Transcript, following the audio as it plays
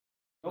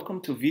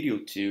Welcome to video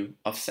 2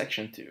 of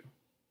section 2.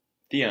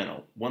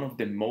 Theano, one of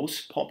the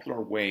most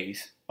popular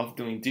ways of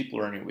doing deep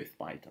learning with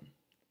Python.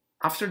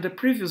 After the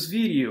previous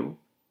video,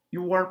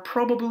 you are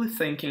probably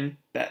thinking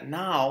that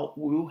now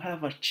we'll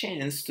have a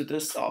chance to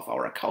dust off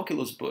our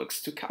calculus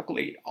books to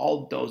calculate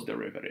all those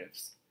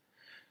derivatives.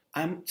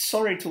 I'm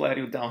sorry to let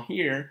you down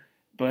here,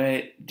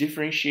 but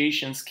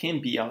differentiations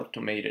can be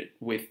automated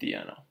with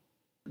Theano.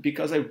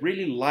 Because I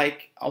really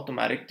like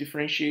automatic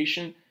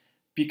differentiation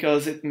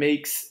because it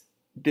makes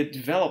the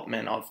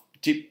development of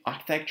deep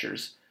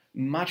architectures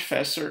much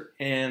faster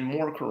and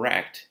more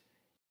correct.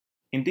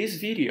 In this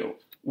video,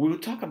 we will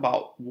talk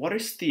about what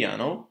is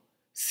Theano,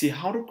 see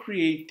how to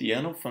create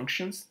Theano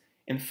functions,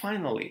 and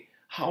finally,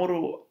 how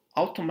to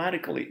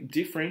automatically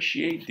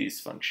differentiate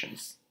these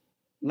functions.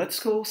 Let's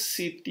go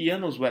see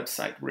Theano's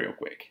website real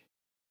quick.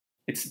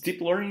 It's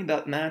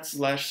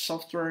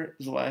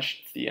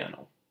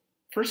deeplearning.net/software/Theano.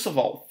 First of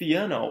all,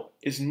 Theano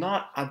is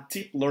not a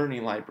deep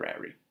learning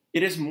library.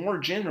 It is more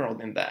general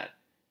than that,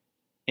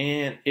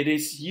 and it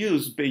is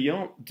used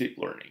beyond deep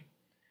learning.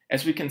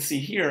 As we can see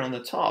here on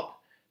the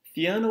top,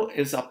 Theano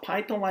is a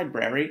Python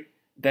library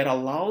that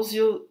allows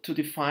you to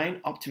define,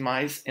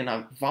 optimize, and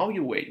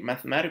evaluate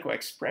mathematical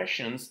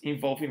expressions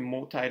involving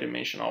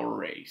multidimensional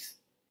arrays.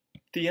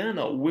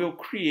 Theano will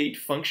create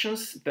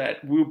functions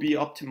that will be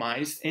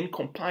optimized and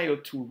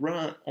compiled to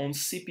run on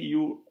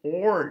CPU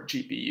or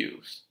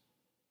GPUs.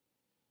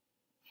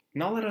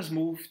 Now let us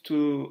move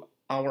to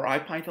our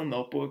IPython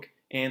notebook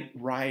and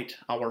write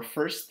our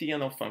first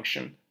Theano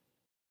function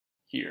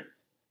here.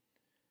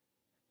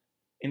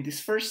 In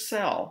this first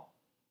cell,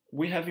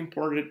 we have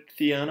imported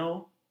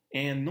Theano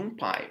and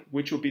NumPy,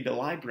 which will be the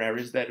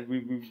libraries that we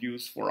will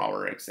use for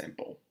our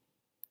example.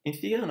 In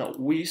Theano,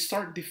 we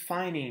start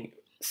defining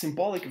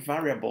symbolic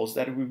variables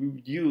that we will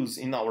use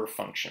in our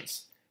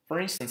functions. For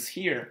instance,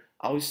 here,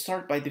 I will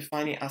start by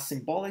defining a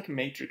symbolic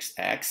matrix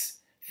X.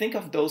 Think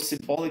of those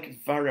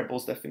symbolic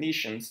variables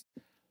definitions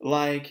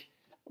like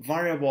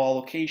variable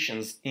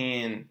allocations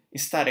in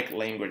static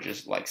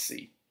languages like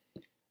C.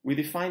 We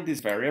define this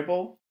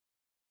variable,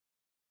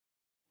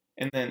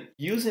 and then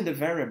using the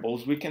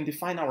variables, we can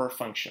define our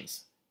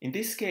functions. In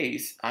this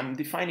case, I'm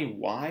defining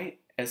y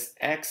as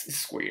x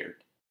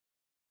squared.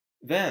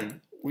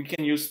 Then we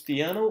can use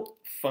Theano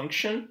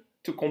function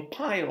to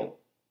compile.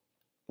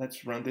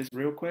 Let's run this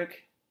real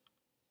quick.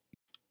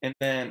 And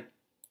then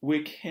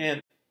we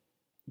can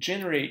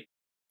generate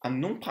a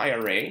NumPy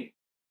array.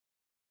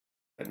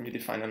 Let me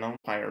define a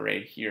NumPy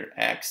array here,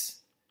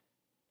 x,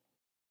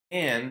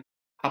 and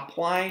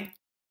apply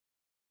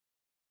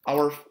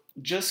our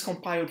just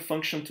compiled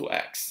function to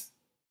x.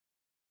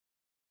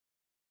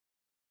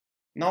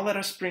 Now let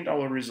us print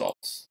our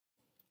results.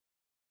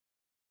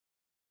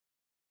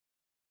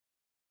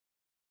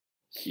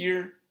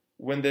 Here,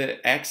 when the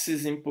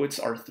x's inputs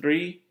are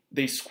 3,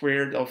 the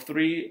squared of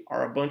 3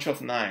 are a bunch of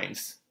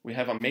 9s. We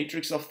have a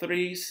matrix of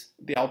 3s,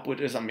 the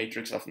output is a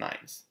matrix of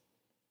 9s.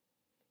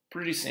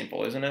 Pretty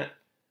simple, isn't it?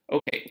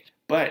 Okay,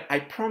 but I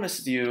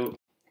promised you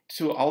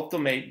to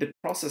automate the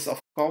process of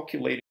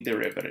calculating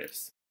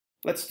derivatives.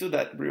 Let's do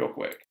that real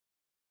quick.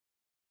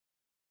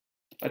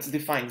 Let's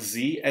define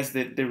z as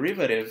the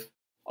derivative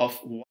of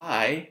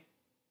y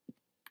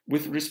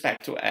with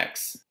respect to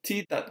x.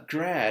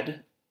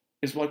 T.grad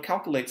is what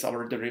calculates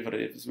our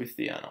derivatives with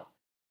Theano.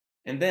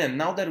 And then,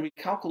 now that we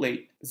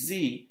calculate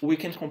z, we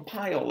can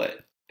compile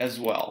it as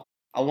well,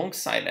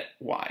 alongside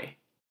y.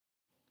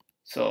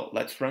 So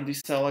let's run this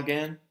cell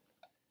again,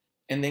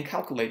 and then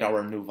calculate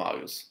our new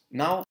values.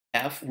 Now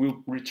f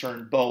will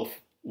return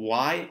both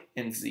y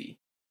and z.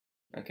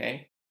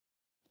 Okay,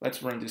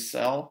 let's run this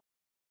cell,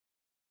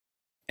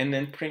 and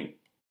then print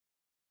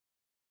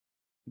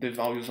the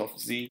values of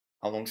z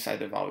alongside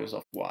the values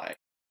of y.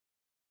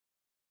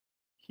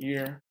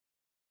 Here,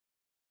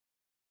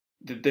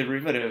 the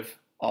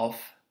derivative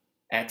of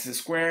x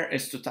squared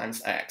is 2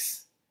 times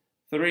x.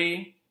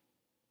 3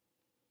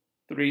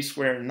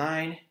 squared,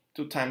 9,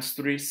 2 times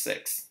 3,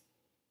 6.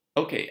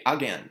 Okay,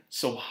 again,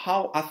 so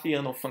how a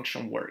Theano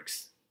function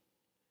works?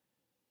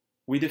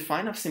 We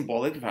define a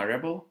symbolic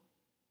variable,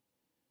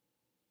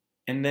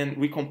 and then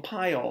we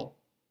compile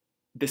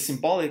the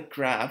symbolic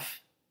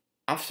graph.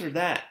 After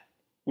that,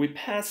 we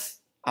pass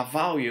a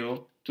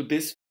value to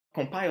this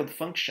compiled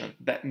function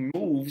that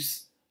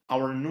moves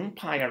our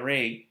NumPy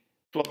array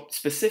to a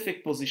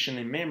specific position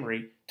in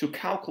memory to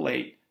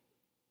calculate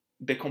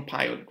the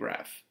compiled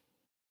graph.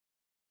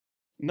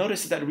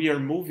 Notice that we are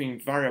moving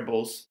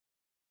variables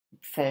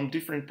from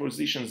different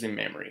positions in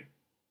memory.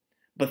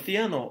 But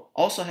Theano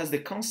also has the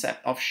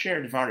concept of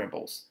shared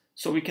variables,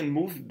 so we can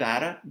move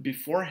data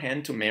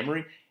beforehand to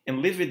memory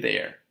and leave it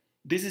there.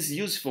 This is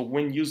useful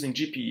when using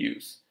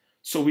GPUs,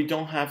 so we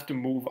don't have to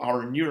move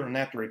our neural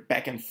network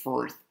back and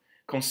forth,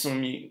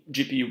 consuming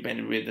GPU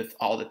bandwidth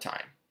all the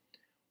time.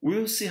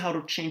 We'll see how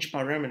to change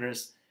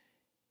parameters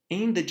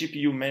in the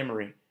GPU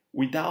memory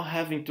without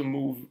having to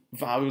move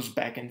values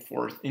back and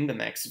forth in the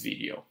next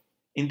video.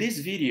 In this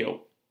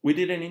video, we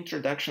did an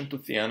introduction to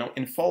Theano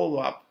and follow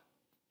up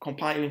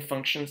compiling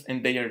functions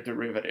and their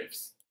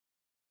derivatives.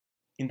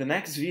 In the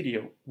next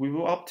video, we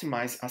will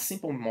optimize a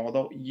simple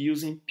model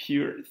using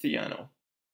pure Theano.